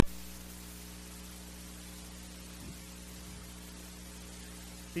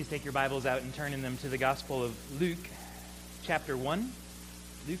Please take your Bibles out and turn in them to the Gospel of Luke, chapter 1.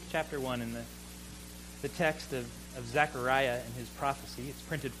 Luke, chapter 1, in the text of Zechariah and his prophecy. It's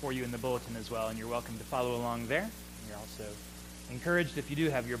printed for you in the bulletin as well, and you're welcome to follow along there. You're also encouraged, if you do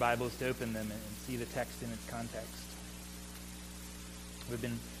have your Bibles, to open them and see the text in its context. We've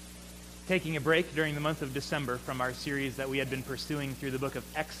been taking a break during the month of December from our series that we had been pursuing through the book of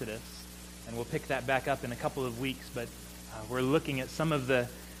Exodus, and we'll pick that back up in a couple of weeks, but we're looking at some of the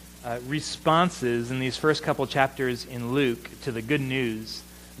responses in these first couple chapters in Luke to the good news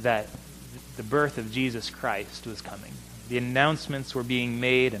that the birth of Jesus Christ was coming. The announcements were being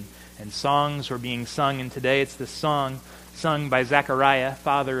made and songs were being sung, and today it's the song sung by Zechariah,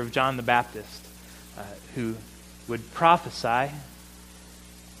 father of John the Baptist, who would prophesy.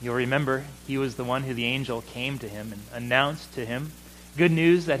 You'll remember he was the one who the angel came to him and announced to him good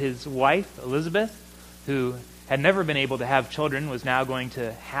news that his wife, Elizabeth, who had never been able to have children, was now going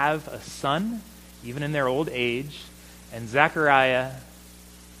to have a son, even in their old age. And Zechariah,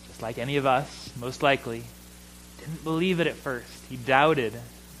 just like any of us, most likely, didn't believe it at first. He doubted,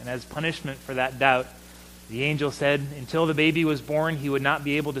 and as punishment for that doubt, the angel said until the baby was born, he would not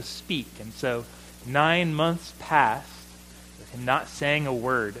be able to speak. And so 9 months passed with him not saying a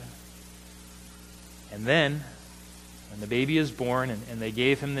word. And then, when the baby is born and they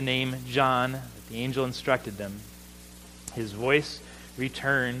gave him the name John, that the angel instructed them, his voice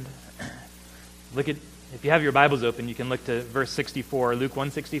returned. If you have your Bibles open, you can look to verse 64, Luke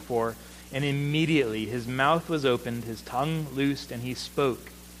 1:64. And immediately his mouth was opened, his tongue loosed, and he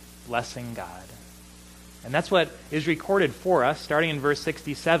spoke, blessing God. And that's what is recorded for us, starting in verse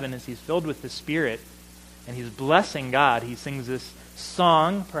 67, as he's filled with the Spirit and he's blessing God. He sings this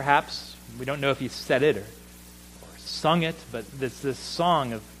song, perhaps. We don't know if he said it or sung it, but it's this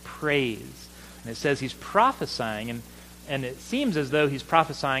song of praise. And it says he's prophesying, and it seems as though he's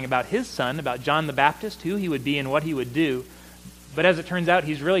prophesying about his son, about John the Baptist, who he would be and what he would do. But as it turns out,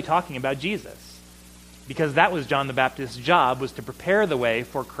 he's really talking about Jesus. Because that was John the Baptist's job, was to prepare the way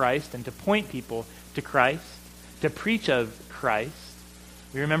for Christ and to point people to Christ, to preach of Christ.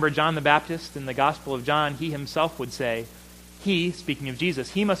 We remember John the Baptist in the Gospel of John. He himself would say, he, speaking of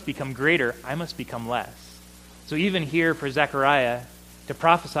Jesus, he must become greater, I must become less. So even here for Zechariah to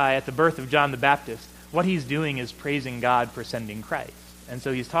prophesy at the birth of John the Baptist, what he's doing is praising God for sending Christ. And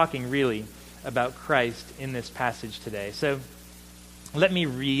so he's talking really about Christ in this passage today. So let me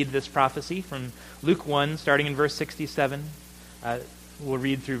read this prophecy from Luke 1, starting in verse 67. We'll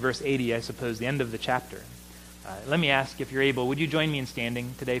read through verse 80, I suppose, the end of the chapter. Let me ask, if you're able, would you join me in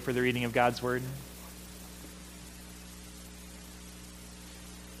standing today for the reading of God's Word?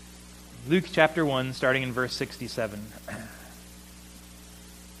 Luke chapter 1, starting in verse 67.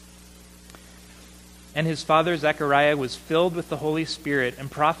 And his father Zechariah was filled with the Holy Spirit and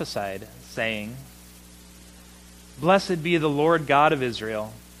prophesied, saying, Blessed be the Lord God of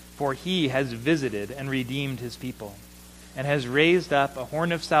Israel, for he has visited and redeemed his people, and has raised up a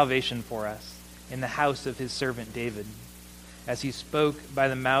horn of salvation for us in the house of his servant David, as he spoke by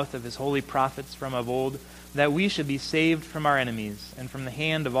the mouth of his holy prophets from of old, that we should be saved from our enemies and from the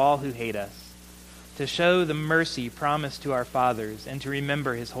hand of all who hate us, to show the mercy promised to our fathers and to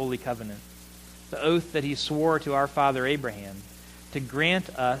remember his holy covenant, the oath that he swore to our father Abraham, to grant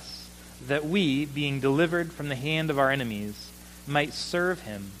us that we, being delivered from the hand of our enemies, might serve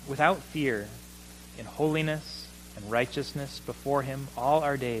him without fear, in holiness and righteousness before him all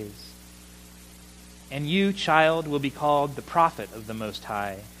our days. And you, child, will be called the prophet of the Most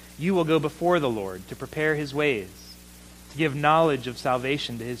High. You will go before the Lord to prepare his ways, to give knowledge of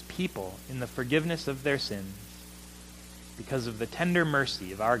salvation to his people in the forgiveness of their sins, because of the tender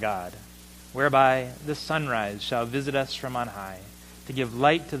mercy of our God, whereby the sunrise shall visit us from on high, to give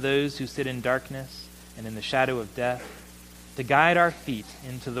light to those who sit in darkness and in the shadow of death, to guide our feet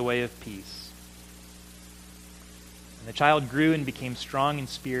into the way of peace. And the child grew and became strong in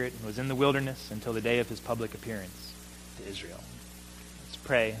spirit and was in the wilderness until the day of his public appearance to Israel. Let's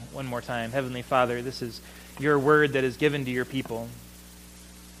pray one more time. Heavenly Father, this is your word that is given to your people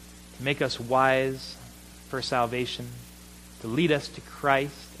to make us wise for salvation, to lead us to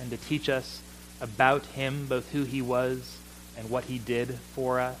Christ and to teach us about him, both who he was and what he did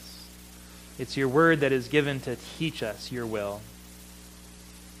for us. It's your word that is given to teach us your will,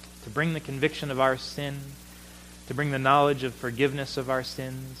 to bring the conviction of our sin, to bring the knowledge of forgiveness of our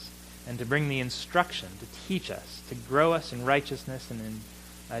sins, and to bring the instruction to teach us, to grow us in righteousness and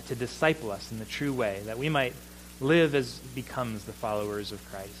to disciple us in the true way, that we might live as becomes the followers of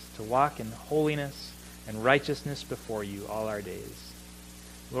Christ, to walk in holiness and righteousness before you all our days.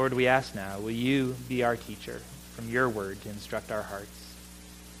 Lord, we ask now, will you be our teacher from your word to instruct our hearts?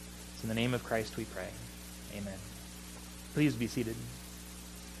 It's in the name of Christ we pray. Amen. Please be seated.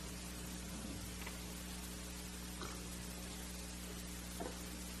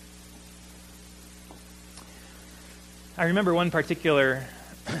 I remember one particular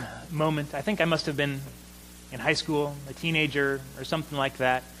moment. I think I must have been in high school, a teenager, or something like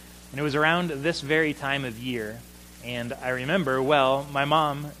that. And it was around this very time of year. And I remember, well, my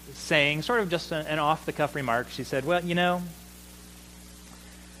mom saying, sort of just an off-the-cuff remark, she said, well, you know,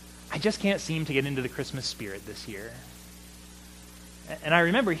 I just can't seem to get into the Christmas spirit this year. And I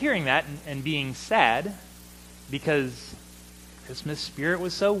remember hearing that and being sad because Christmas spirit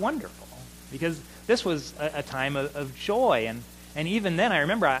was so wonderful. Because this was a time of joy. And even then, I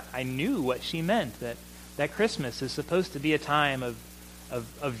remember I knew what she meant, that Christmas is supposed to be a time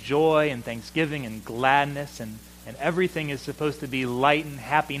of joy and thanksgiving and gladness, and everything is supposed to be light and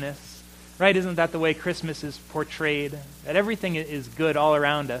happiness. Right? Isn't that the way Christmas is portrayed? That everything is good all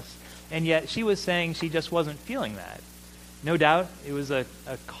around us. And yet she was saying she just wasn't feeling that. No doubt it was a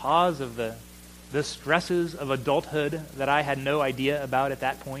cause of the stresses of adulthood that I had no idea about at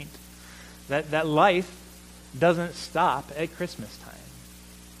that point. That life doesn't stop at Christmas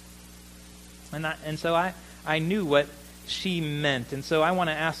time. And so I knew what she meant. And so I want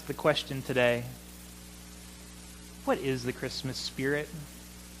to ask the question today, what is the Christmas spirit?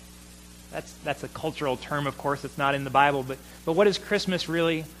 That's a cultural term, of course. It's not in the Bible. But what is Christmas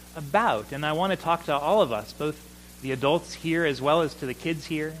really about? And I want to talk to all of us, both the adults here as well as to the kids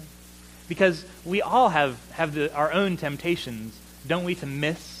here. Because we all have our own temptations, don't we, to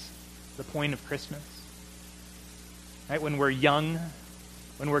miss the point of Christmas? Right? When we're young,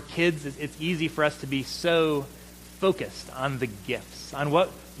 when we're kids, it's easy for us to be so focused on the gifts, on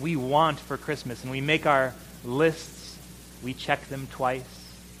what we want for Christmas. And we make our lists, we check them twice.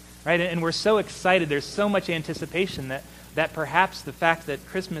 Right? And we're so excited, there's so much anticipation that perhaps the fact that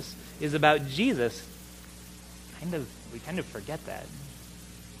Christmas is about Jesus, we kind of forget that.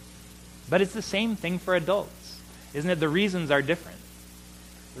 But it's the same thing for adults. Isn't it? The reasons are different.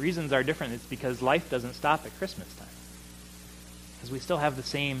 The reasons are different. It's because life doesn't stop at Christmas time. Because we still have the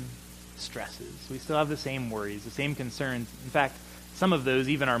same stresses. We still have the same worries, the same concerns. In fact, some of those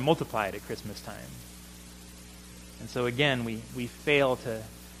even are multiplied at Christmas time. And so again, we fail to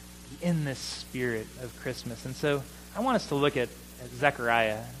be in this spirit of Christmas. And so I want us to look at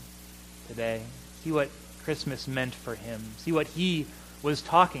Zechariah today, see what Christmas meant for him, see what he was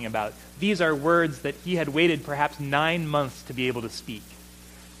talking about. These are words that he had waited perhaps 9 months to be able to speak.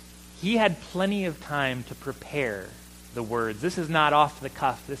 He had plenty of time to prepare the words. This is not off the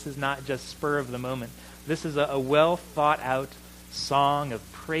cuff. This is not just spur of the moment. This is a well thought out song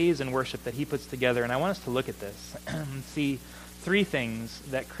of praise and worship that he puts together. And I want us to look at this and see 3 things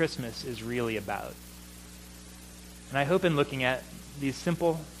that Christmas is really about. And I hope in looking at these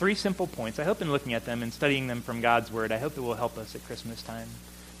 3 simple points, I hope in looking at them and studying them from God's Word, I hope it will help us at Christmas time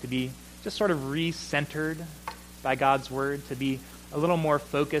to be just sort of re-centered by God's Word, to be a little more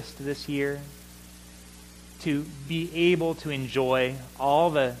focused this year, to be able to enjoy all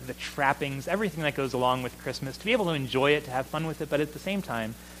the trappings, everything that goes along with Christmas, to be able to enjoy it, to have fun with it, but at the same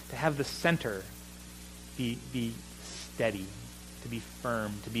time, to have the center be steady, to be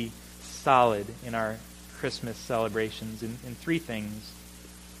firm, to be solid in our Christmas celebrations in 3 things.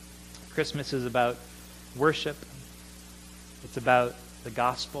 Christmas is about worship, it's about the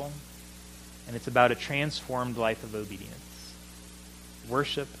gospel, and it's about a transformed life of obedience.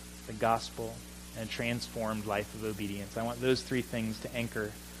 Worship, the gospel, and a transformed life of obedience. I want those 3 things to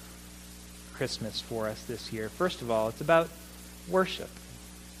anchor Christmas for us this year. First of all, it's about worship.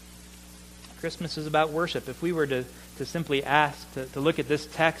 Christmas is about worship. If we were to simply ask, to look at this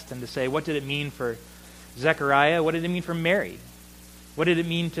text and to say, what did it mean for Zechariah? What did it mean for Mary? What did it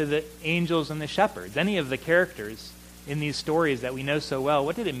mean to the angels and the shepherds? Any of the characters in these stories that we know so well,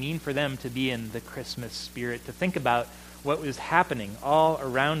 what did it mean for them to be in the Christmas spirit, to think about what was happening all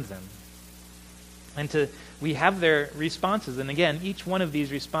around them? And we have their responses, and again, each one of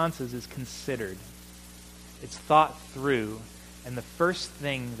these responses is considered. It's thought through, and the first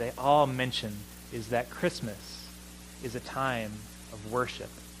thing they all mention is that Christmas is a time of worship.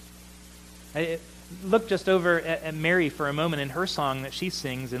 Look just over at Mary for a moment in her song that she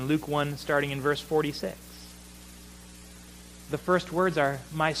sings in Luke 1, starting in verse 46. The first words are,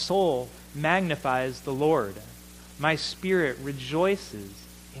 "My soul magnifies the Lord. My spirit rejoices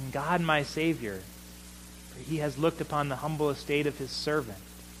in God my Savior, for he has looked upon the humble estate of his servant."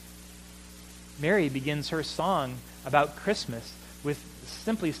 Mary begins her song about Christmas with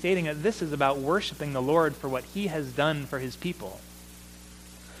simply stating that this is about worshiping the Lord for what he has done for his people.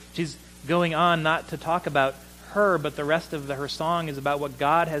 She's going on not to talk about her, but the rest of her song is about what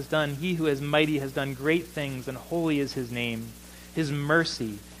God has done. He who is mighty has done great things, and holy is his name. His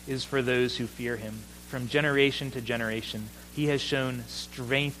mercy is for those who fear him. From generation to generation, he has shown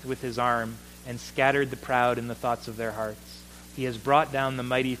strength with his arm and scattered the proud in the thoughts of their hearts. He has brought down the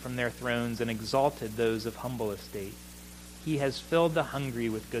mighty from their thrones and exalted those of humble estate. He has filled the hungry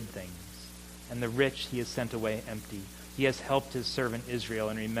with good things, and the rich he has sent away empty. He has helped his servant Israel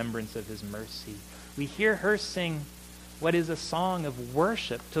in remembrance of his mercy. We hear her sing what is a song of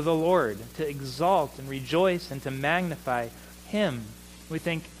worship to the Lord, to exalt and rejoice and to magnify him. We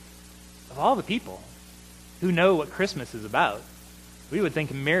think, of all the people who know what Christmas is about, we would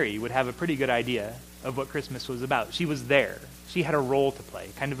think Mary would have a pretty good idea of what Christmas was about. She was there. She had a role to play,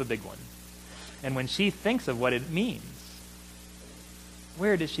 kind of a big one. And when she thinks of what it means,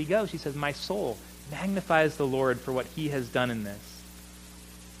 where does she go? She says, my soul magnifies the Lord for what he has done in this.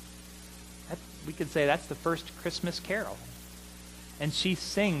 We could say that's the first Christmas carol. And she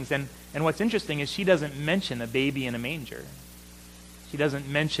sings, and what's interesting is she doesn't mention a baby in a manger. She doesn't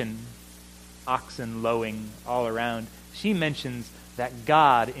mention oxen lowing all around. She mentions that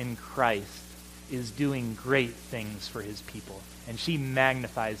God in Christ is doing great things for his people. And she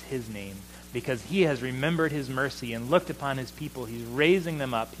magnifies his name because he has remembered his mercy and looked upon his people. He's raising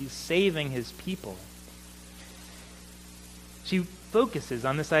them up. He's saving his people. She focuses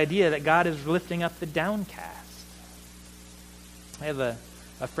on this idea that God is lifting up the downcast. I have a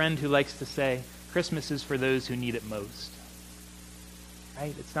friend who likes to say, Christmas is for those who need it most.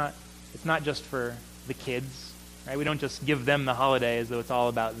 Right? It's not just for the kids. Right? We don't just give them the holiday as though it's all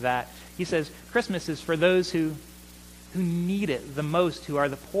about that. He says Christmas is for those who need it the most, who are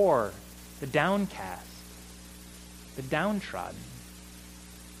the poor, the downcast, the downtrodden.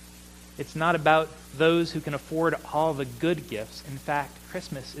 It's not about those who can afford all the good gifts. In fact,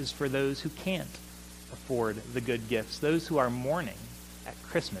 Christmas is for those who can't afford the good gifts, those who are mourning at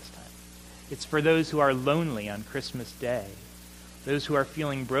Christmas time. It's for those who are lonely on Christmas Day, those who are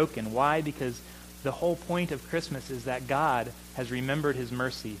feeling broken. Why? Because the whole point of Christmas is that God has remembered his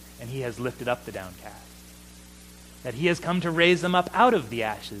mercy and he has lifted up the downcast. That he has come to raise them up out of the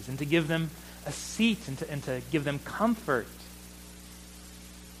ashes and to give them a seat and to give them comfort.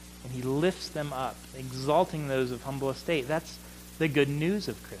 And he lifts them up, exalting those of humble estate. That's the good news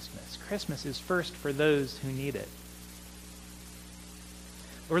of Christmas. Christmas is first for those who need it.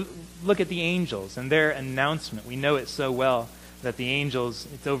 Or look at the angels and their announcement. We know it so well that the angels,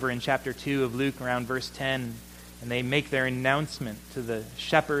 it's over in chapter 2 of Luke around verse 10, and they make their announcement to the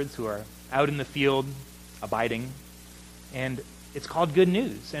shepherds who are out in the field abiding. And it's called good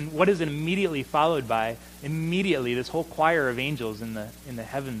news. And what is it immediately followed by? Immediately, this whole choir of angels in the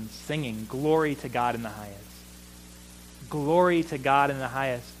heavens singing, glory to God in the highest. Glory to God in the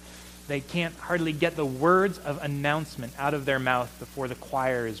highest. They can't hardly get the words of announcement out of their mouth before the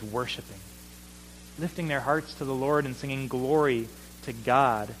choir is worshiping, lifting their hearts to the Lord and singing glory to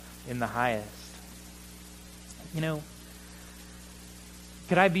God in the highest. You know,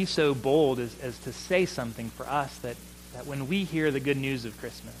 could I be so bold as to say something for us that when we hear the good news of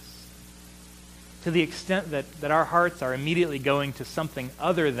Christmas, to the extent that our hearts are immediately going to something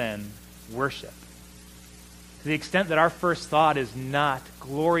other than worship, to the extent that our first thought is not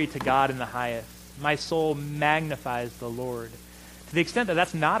glory to God in the highest, my soul magnifies the Lord, to the extent that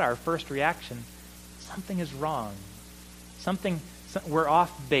that's not our first reaction, something is wrong. We're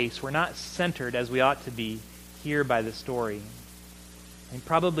off base. We're not centered as we ought to be here by the story. It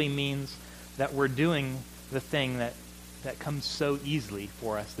probably means that we're doing the thing that comes so easily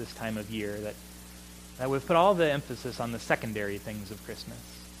for us this time of year, that we've put all the emphasis on the secondary things of Christmas.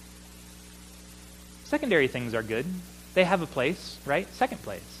 Secondary things are good. They have a place, right? Second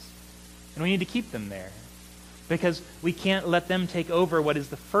place. And we need to keep them there, because we can't let them take over what is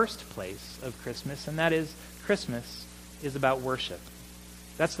the first place of Christmas, and that is Christmas is about worship.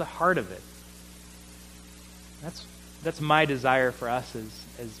 That's the heart of it. That's my desire for us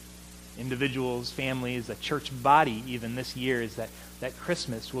as individuals, families, a church body even this year, is that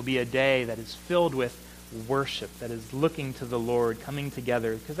Christmas will be a day that is filled with worship, that is looking to the Lord, coming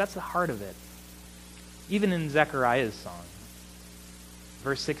together, because that's the heart of it. Even in Zechariah's song,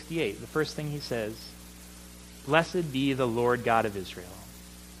 verse 68, the first thing he says, blessed be the Lord God of Israel.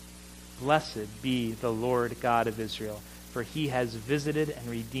 Blessed be the Lord God of Israel, for he has visited and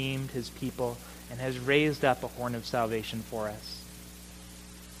redeemed his people and has raised up a horn of salvation for us.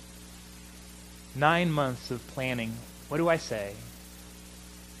 9 months of planning. What do I say?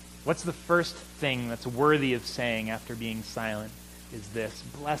 What's the first thing that's worthy of saying after being silent? Is this: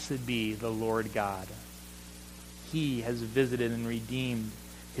 blessed be the Lord God. He has visited and redeemed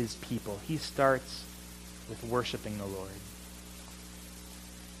his people. He starts with worshiping the Lord.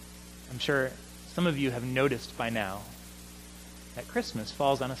 I'm sure some of you have noticed by now that Christmas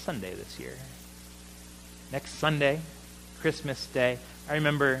falls on a Sunday this year. Next Sunday, Christmas Day. I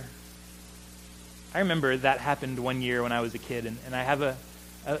remember that happened one year when I was a kid, and I have a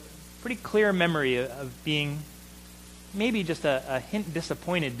pretty clear memory of being maybe just a hint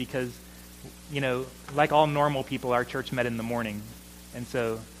disappointed because, like all normal people, our church met in the morning. And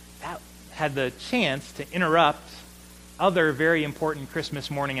so that had the chance to interrupt other very important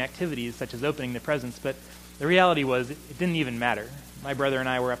Christmas morning activities, such as opening the presents. But the reality was it didn't even matter. My brother and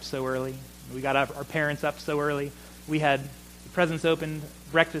I were up so early. We got our parents up so early. We had the presents opened,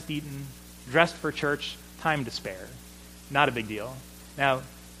 breakfast eaten, dressed for church, time to spare. Not a big deal. Now,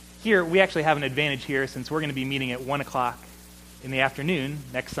 here, we actually have an advantage here since we're going to be meeting at 1 o'clock in the afternoon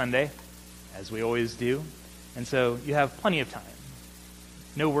next Sunday, as we always do. And so you have plenty of time.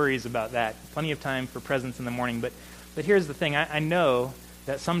 No worries about that. Plenty of time for presents in the morning. But here's the thing. I know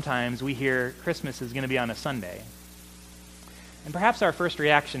that sometimes we hear Christmas is going to be on a Sunday. And perhaps our first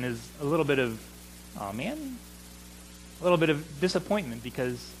reaction is a little bit of, oh man, a little bit of disappointment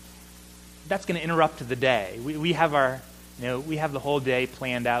because that's going to interrupt the day. We have we have the whole day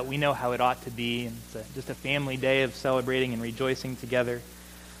planned out. We know how it ought to be. And it's just a family day of celebrating and rejoicing together.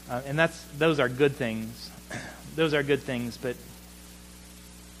 And those are good things. Those are good things. But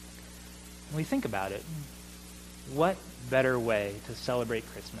when we think about it, what better way to celebrate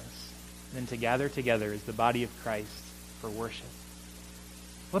Christmas than to gather together as the body of Christ for worship?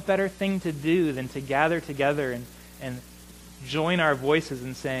 What better thing to do than to gather together and join our voices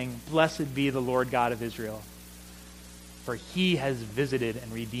in saying, "Blessed be the Lord God of Israel, for he has visited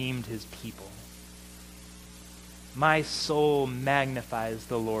and redeemed his people. My soul magnifies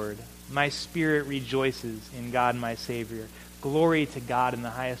the Lord. My spirit rejoices in God my Savior. Glory to God in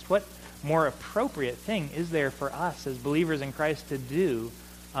the highest." What more appropriate thing is there for us as believers in Christ to do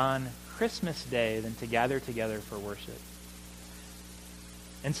on Christmas Day than to gather together for worship?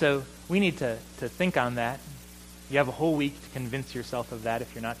 And so we need to think on that. You have a whole week to convince yourself of that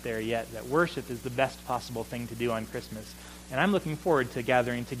if you're not there yet, that worship is the best possible thing to do on Christmas. And I'm looking forward to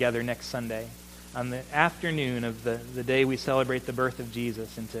gathering together next Sunday on the afternoon of the day we celebrate the birth of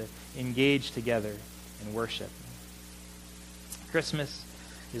Jesus and to engage together in worship. Christmas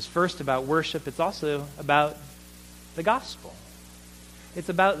is first about worship. It's also about the gospel. It's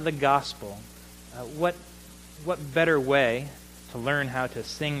about the gospel. What better way to learn how to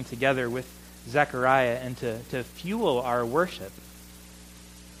sing together with Zechariah and to fuel our worship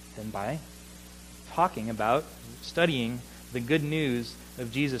than by talking about, studying the good news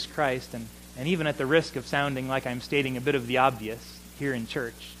of Jesus Christ, and even at the risk of sounding like I'm stating a bit of the obvious here in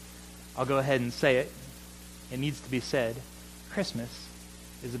church, I'll go ahead and say it. It needs to be said. Christmas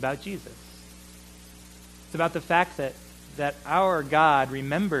is about Jesus. It's about the fact that our God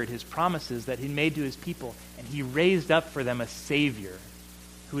remembered his promises that he made to his people, and he raised up for them a Savior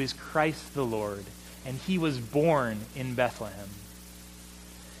who is Christ the Lord, and he was born in Bethlehem.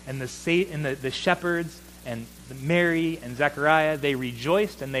 And the shepherds and Mary and Zechariah, they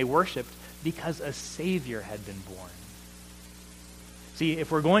rejoiced and they worshiped because a Savior had been born. See,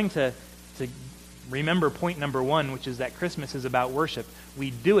 if we're going to remember point number one, which is that Christmas is about worship,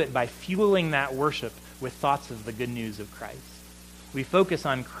 we do it by fueling that worship with thoughts of the good news of Christ. We focus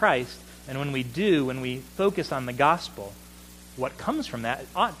on Christ, and when we focus on the gospel, what comes from that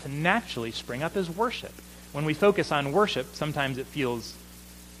ought to naturally spring up as worship. When we focus on worship, sometimes it feels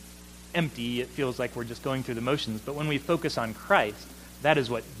empty. It feels like we're just going through the motions. But when we focus on Christ, that is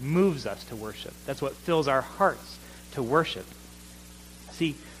what moves us to worship. That's what fills our hearts to worship.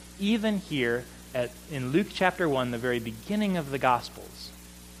 See, even here in Luke chapter 1, the very beginning of the Gospels,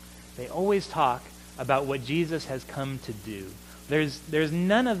 they always talk about what Jesus has come to do. There's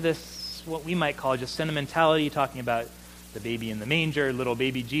none of this, what we might call just sentimentality, talking about the baby in the manger, little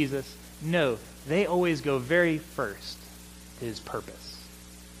baby Jesus. No, they always go very first to his purpose,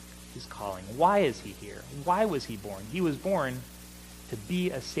 his calling. Why is he here? Why was he born? He was born to be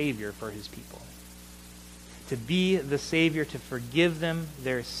a Savior for his people, to be the Savior, to forgive them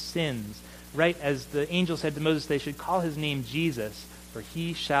their sins. Right as the angel said to Moses, they should call his name Jesus, for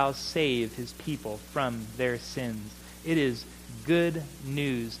he shall save his people from their sins. It is good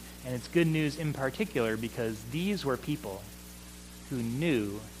news, and it's good news in particular because these were people who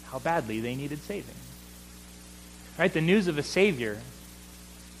knew how badly they needed saving. Right? The news of a Savior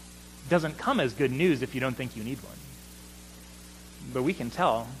doesn't come as good news if you don't think you need one. But we can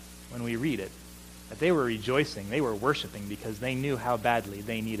tell when we read it that they were rejoicing, they were worshiping because they knew how badly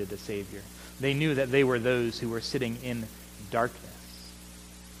they needed a Savior. They knew that they were those who were sitting in darkness.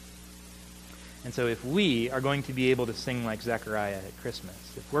 And so if we are going to be able to sing like Zechariah at Christmas,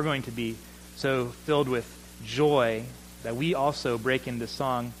 if we're going to be so filled with joy that we also break into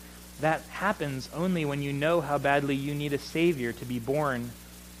song, that happens only when you know how badly you need a Savior to be born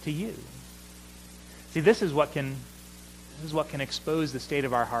to you. See, this is what can expose the state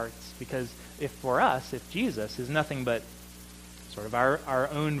of our hearts, because if Jesus is nothing but sort of our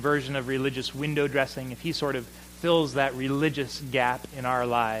own version of religious window dressing, if he sort of fills that religious gap in our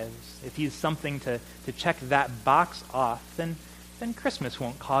lives, if he's something to check that box off, then Christmas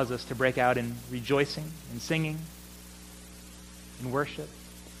won't cause us to break out in rejoicing and singing and worship.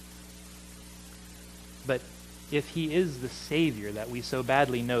 But if he is the Savior that we so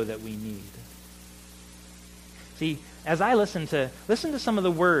badly know that we need. See, as I listen to some of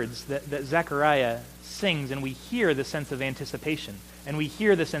the words that Zechariah sings, and we hear the sense of anticipation, and we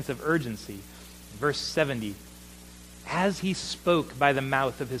hear the sense of urgency. Verse 70, as he spoke by the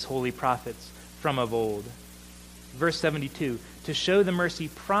mouth of his holy prophets from of old. Verse 72, to show the mercy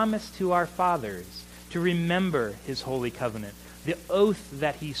promised to our fathers, to remember his holy covenant, the oath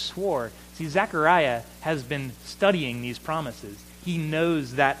that he swore. See, Zechariah has been studying these promises. He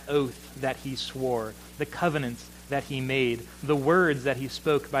knows that oath that he swore, the covenants that he made, the words that he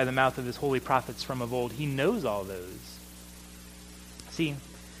spoke by the mouth of his holy prophets from of old. He knows all those. See,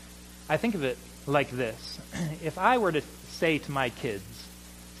 I think of it like this. If I were to say to my kids,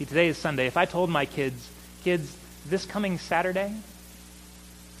 see, today is Sunday, if I told my kids, this coming Saturday,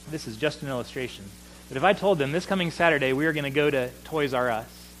 this is just an illustration, but if I told them this coming Saturday we are going to go to Toys R Us,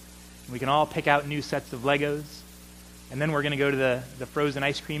 we can all pick out new sets of Legos, and then we're going to go to the frozen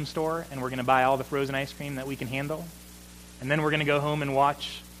ice cream store, and we're going to buy all the frozen ice cream that we can handle, and then we're going to go home and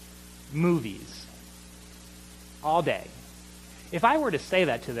watch movies all day. If I were to say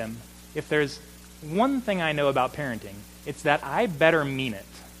that to them, if there's one thing I know about parenting, it's that I better mean it,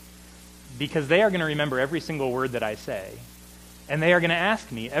 because they are going to remember every single word that I say, and they are going to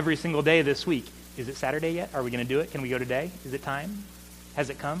ask me every single day this week, is it Saturday yet? Are we going to do it? Can we go today? Is it time? Has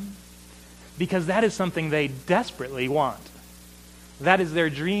it come? Because that is something they desperately want. That is their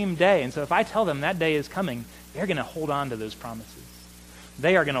dream day. And so if I tell them that day is coming, they're going to hold on to those promises.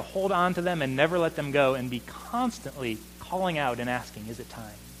 They are going to hold on to them and never let them go and be constantly calling out and asking, is it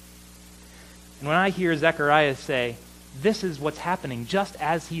time? And when I hear Zechariah say, this is what's happening just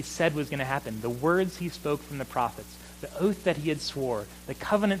as he said was going to happen, the words he spoke from the prophets, the oath that he had swore, the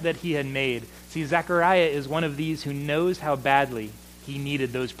covenant that he had made. See, Zechariah is one of these who knows how badly he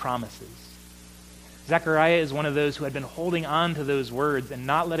needed those promises. Zechariah is one of those who had been holding on to those words and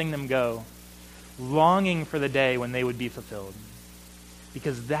not letting them go, longing for the day when they would be fulfilled,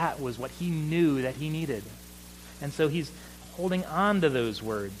 because that was what he knew that he needed. And so he's holding on to those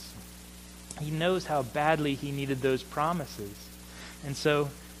words. He knows how badly he needed those promises. And so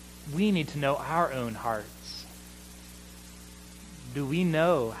we need to know our own hearts. Do we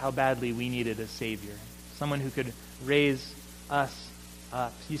know how badly we needed a Savior? Someone who could raise us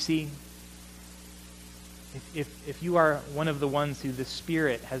up. You see, if you are one of the ones who the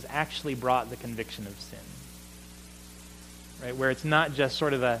Spirit has actually brought the conviction of sin, right, where it's not just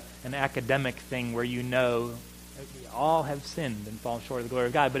sort of an academic thing where you know we all have sinned and fall short of the glory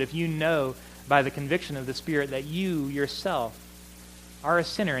of God, but if you know by the conviction of the Spirit that you yourself are a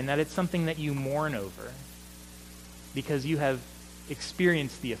sinner and that it's something that you mourn over because you have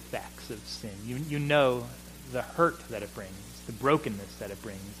experienced the effects of sin. You know the hurt that it brings, the brokenness that it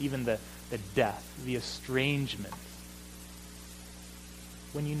brings, even the death, the estrangement.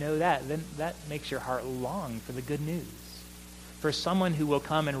 When you know that, then that makes your heart long for the good news, for someone who will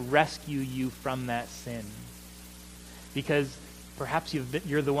come and rescue you from that sin. Because perhaps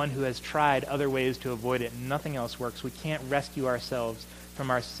you're the one who has tried other ways to avoid it and nothing else works. We can't rescue ourselves from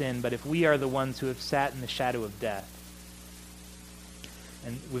our sin, but if we are the ones who have sat in the shadow of death,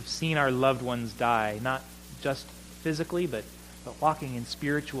 and we've seen our loved ones die, not just physically, but walking in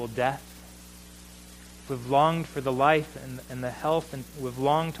spiritual death, we've longed for the life and the health, and we've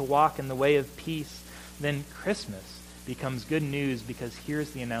longed to walk in the way of peace, then Christmas becomes good news, because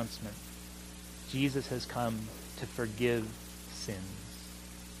here's the announcement. Jesus has come to forgive sins.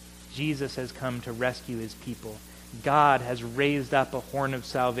 Jesus has come to rescue his people. God has raised up a horn of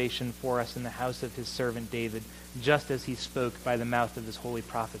salvation for us in the house of his servant David, just as he spoke by the mouth of his holy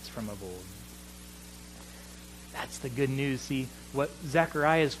prophets from of old. That's the good news. See, what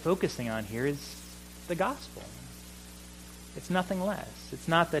Zechariah is focusing on here is the gospel. It's nothing less. It's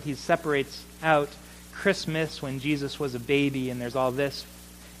not that he separates out Christmas when Jesus was a baby and there's all this,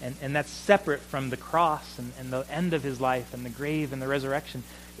 and that's separate from the cross and the end of his life and the grave and the resurrection.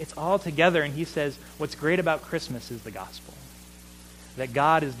 It's all together, and he says what's great about Christmas is the gospel. that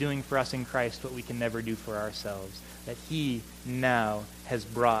God is doing for us in Christ what we can never do for ourselves, that he now has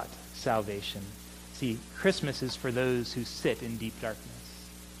brought salvation. See, Christmas is for those who sit in deep darkness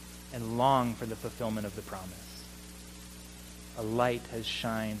and long for the fulfillment of the promise. A light has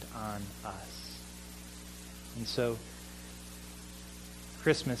shined on us. And so,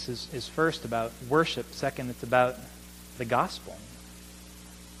 Christmas is first about worship. Second, it's about the gospel.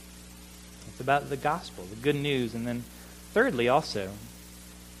 It's about the gospel, the good news. And then thirdly, also,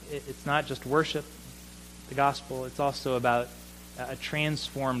 it's not just worship, the gospel. It's also about a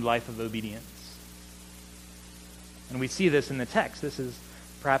transformed life of obedience. And we see this in the text. This is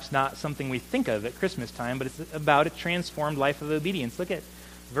perhaps not something we think of at Christmas time, but it's about a transformed life of obedience. Look at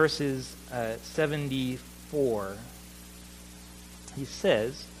verses 74. He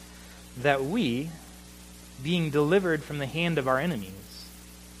says that we, being delivered from the hand of our enemies,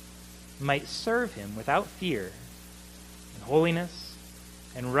 might serve him without fear in holiness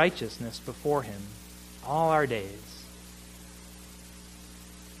and righteousness before him all our days.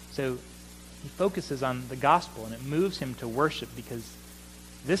 So he focuses on the gospel, and it moves him to worship because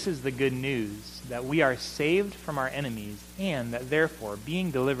this is the good news, that we are saved from our enemies, and that therefore,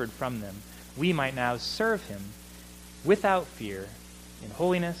 being delivered from them, we might now serve him without fear in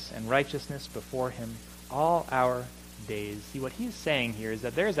holiness and righteousness before him all our days. See, what he's saying here is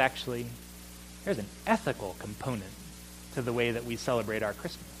that there's an ethical component to the way that we celebrate our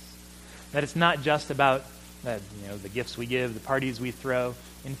Christmas. That it's not just about the gifts we give, the parties we throw.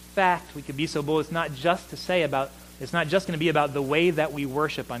 In fact, we could be so bold, it's not just going to be about the way that we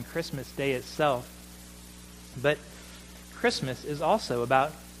worship on Christmas Day itself, but Christmas is also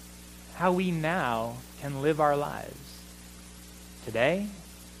about how we now can live our lives. Today,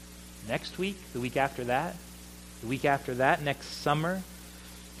 next week, the week after that, the week after that, next summer.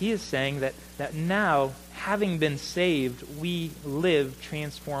 He is saying that now, having been saved, we live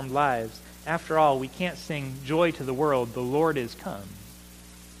transformed lives. After all, we can't sing joy to the world, the Lord is come,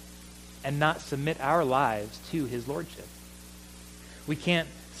 and not submit our lives to his lordship. We can't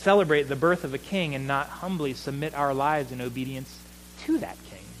celebrate the birth of a king and not humbly submit our lives in obedience to that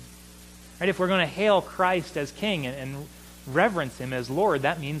king. Right? If we're going to hail Christ as king and reverence him as Lord,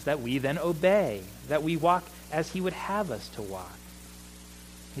 that means that we then obey, that we walk as he would have us to walk.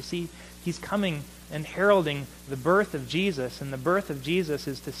 You see, he's coming and heralding the birth of Jesus, and the birth of Jesus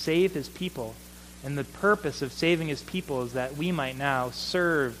is to save his people. And the purpose of saving his people is that we might now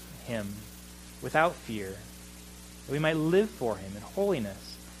serve him without fear, that we might live for him in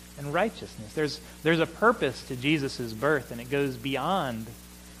holiness and righteousness. There's a purpose to Jesus' birth, and it goes beyond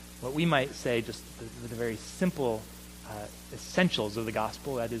what we might say just the very simple essentials of the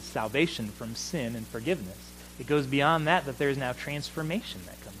gospel, that is salvation from sin and forgiveness. It goes beyond that there's now transformation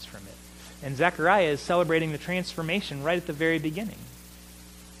that comes from it. And Zechariah is celebrating the transformation right at the very beginning.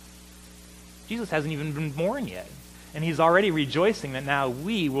 Jesus hasn't even been born yet. And he's already rejoicing that now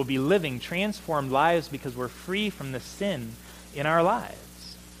we will be living transformed lives because we're free from the sin in our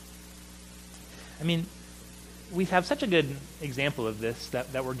lives. I mean, we have such a good example of this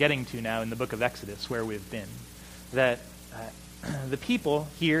that we're getting to now in the book of Exodus, where we've been. That the people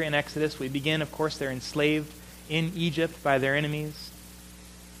here in Exodus, we begin, of course, they're enslaved in Egypt by their enemies.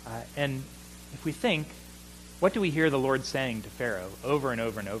 And if we think, what do we hear the Lord saying to Pharaoh over and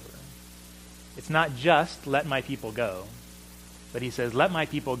over and over? It's not just, let my people go, but he says, let my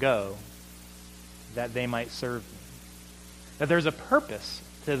people go that they might serve me. That there's a purpose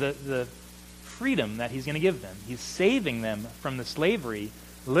to the freedom that he's going to give them. He's saving them from the slavery,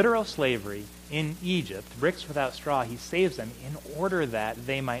 literal slavery in Egypt, bricks without straw. He saves them in order that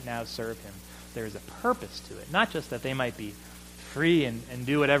they might now serve him. There's a purpose to it, not just that they might be free and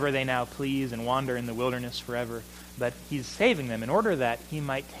do whatever they now please and wander in the wilderness forever, but he's saving them in order that he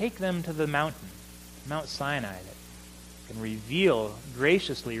might take them to the mountain, Mount Sinai, that can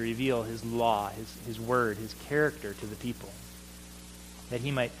graciously reveal his law, his word, his character to the people. That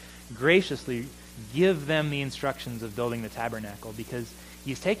he might graciously give them the instructions of building the tabernacle, because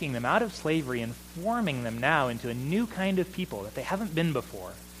he's taking them out of slavery and forming them now into a new kind of people that they haven't been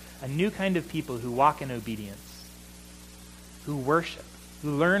before. A new kind of people who walk in obedience, who worship, who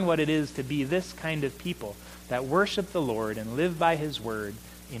learn what it is to be this kind of people that worship the Lord and live by his word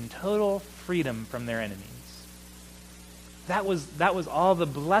in total freedom from their enemies. That was all the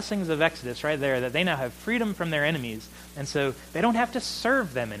blessings of Exodus right there, that they now have freedom from their enemies, and so they don't have to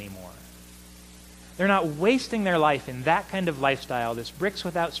serve them anymore. They're not wasting their life in that kind of lifestyle, this bricks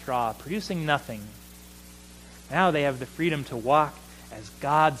without straw, producing nothing. Now they have the freedom to walk as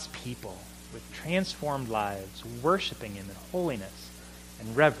God's people with transformed lives, worshiping him in holiness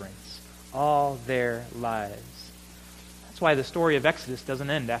and reverence all their lives. That's why the story of Exodus doesn't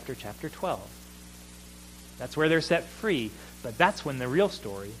end after chapter 12. That's where they're set free, but that's when the real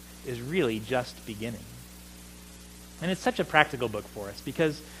story is really just beginning. And it's such a practical book for us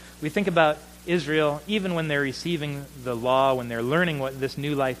because we think about Israel, even when they're receiving the law, when they're learning what this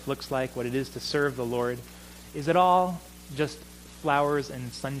new life looks like, what it is to serve the Lord, is it all just flowers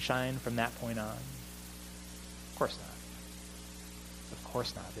and sunshine from that point on? Of course not. Of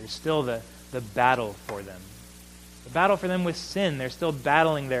course not. There's still the battle for them. The battle for them with sin. They're still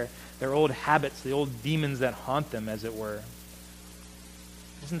battling their old habits, the old demons that haunt them, as it were.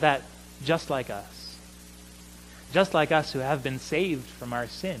 Isn't that just like us? Just like us who have been saved from our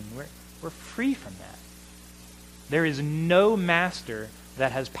sin. We're free from that. There is no master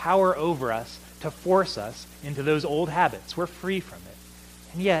that has power over us to force us into those old habits. We're free from it.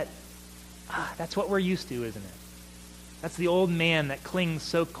 And yet, that's what we're used to, isn't it? That's the old man that clings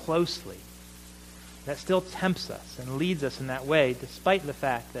so closely, that still tempts us and leads us in that way, despite the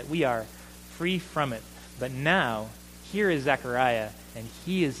fact that we are free from it. But now, here is Zechariah, and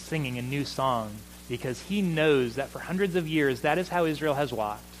he is singing a new song because he knows that for hundreds of years, that is how Israel has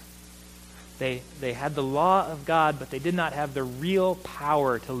walked. They had the law of God, but they did not have the real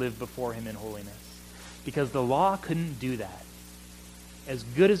power to live before him in holiness, because the law couldn't do that. As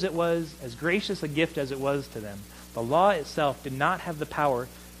good as it was, as gracious a gift as it was to them, the law itself did not have the power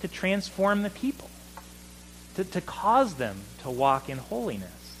to transform the people, to cause them to walk in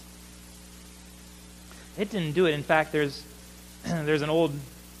holiness. It didn't do it. In fact, there's an old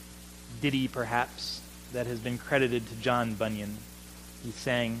ditty, perhaps, that has been credited to John Bunyan. He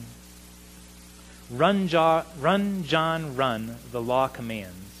sang, Run, John, run, the law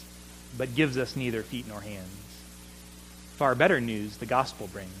commands, but gives us neither feet nor hands. Far better news the gospel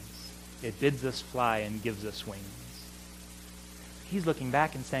brings. It bids us fly and gives us wings. He's looking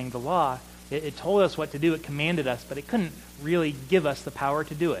back and saying the law, it told us what to do, it commanded us, but it couldn't really give us the power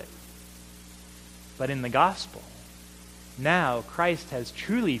to do it. But in the gospel, now Christ has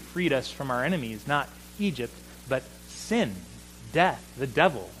truly freed us from our enemies, not Egypt, but sin, death, the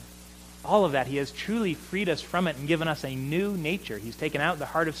devil. All of that, he has truly freed us from it and given us a new nature. He's taken out the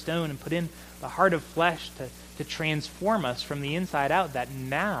heart of stone and put in the heart of flesh to transform us from the inside out, that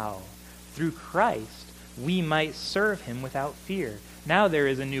now, through Christ, we might serve him without fear. Now there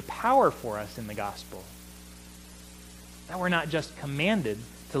is a new power for us in the gospel. Now we're not just commanded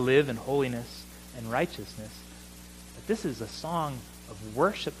to live in holiness and righteousness, but this is a song of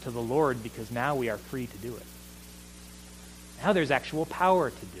worship to the Lord because now we are free to do it. Now there's actual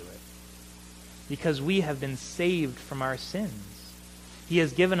power to do it, because we have been saved from our sins. He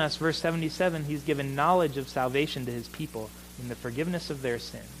has given us, verse 77, he's given knowledge of salvation to his people in the forgiveness of their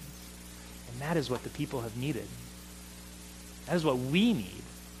sins. And that is what the people have needed. That is what we need.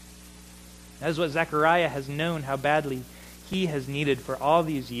 That is what Zechariah has known how badly he has needed for all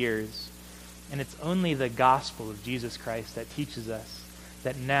these years. And it's only the gospel of Jesus Christ that teaches us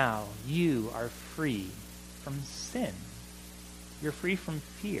that now you are free from sin. You're free from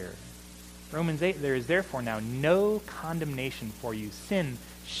fear. Romans 8, there is therefore now no condemnation for you. Sin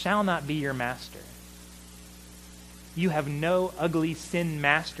shall not be your master. You have no ugly sin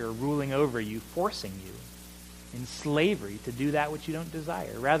master ruling over you, forcing you in slavery to do that which you don't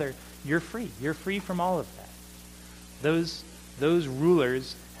desire. Rather, you're free. You're free from all of that. Those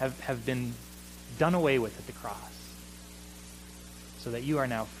rulers have been done away with at the cross, so that you are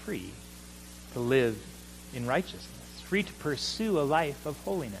now free to live in righteousness, free to pursue a life of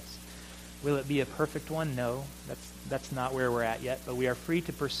holiness. Will it be a perfect one? No, that's not where we're at yet, but we are free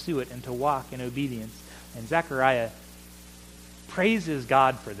to pursue it and to walk in obedience. And Zechariah praises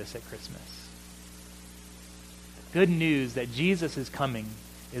God for this at Christmas. The good news that Jesus is coming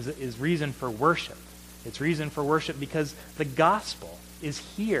is reason for worship. It's reason for worship because the gospel is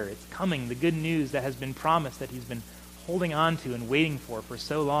here. It's coming. The good news that has been promised, that he's been holding on to and waiting for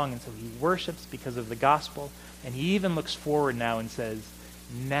so long. And so he worships because of the gospel. And he even looks forward now and says,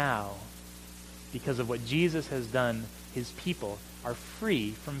 now, because of what Jesus has done, his people are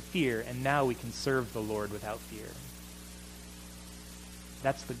free from fear, and now we can serve the Lord without fear.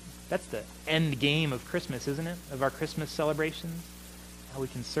 That's the end game of Christmas, isn't it? Of our Christmas celebrations. How we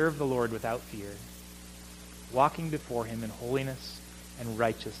can serve the Lord without fear, walking before him in holiness and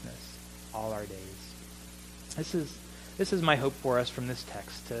righteousness all our days. This is my hope for us from this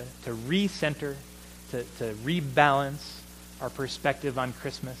text, to recenter, to rebalance our perspective on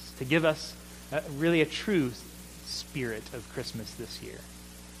Christmas, to give us really a true spirit of Christmas this year,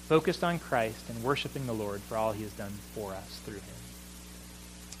 focused on Christ and worshiping the Lord for all he has done for us through him.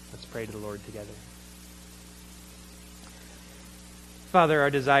 Let's pray to the Lord together. Father, our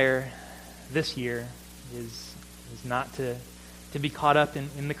desire this year is is not to be caught up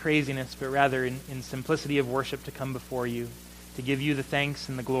in the craziness, but rather in simplicity of worship to come before you, to give you the thanks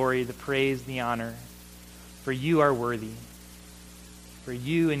and the glory, the praise, the honor. For you are worthy. For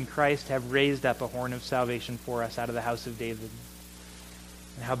you in Christ have raised up a horn of salvation for us out of the house of David.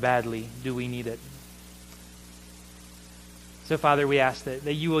 And how badly do we need it. So, Father, we ask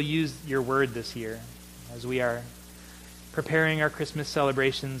that you will use your word this year as we are preparing our Christmas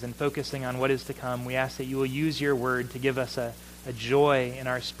celebrations and focusing on what is to come. We ask that you will use your word to give us a joy in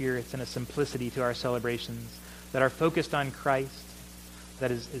our spirits and a simplicity to our celebrations that are focused on Christ,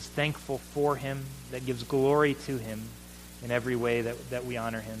 that is thankful for him, that gives glory to him in every way that we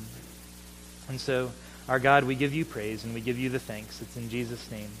honor him. And so, our God, we give you praise and we give you the thanks. It's in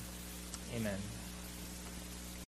Jesus' name. Amen.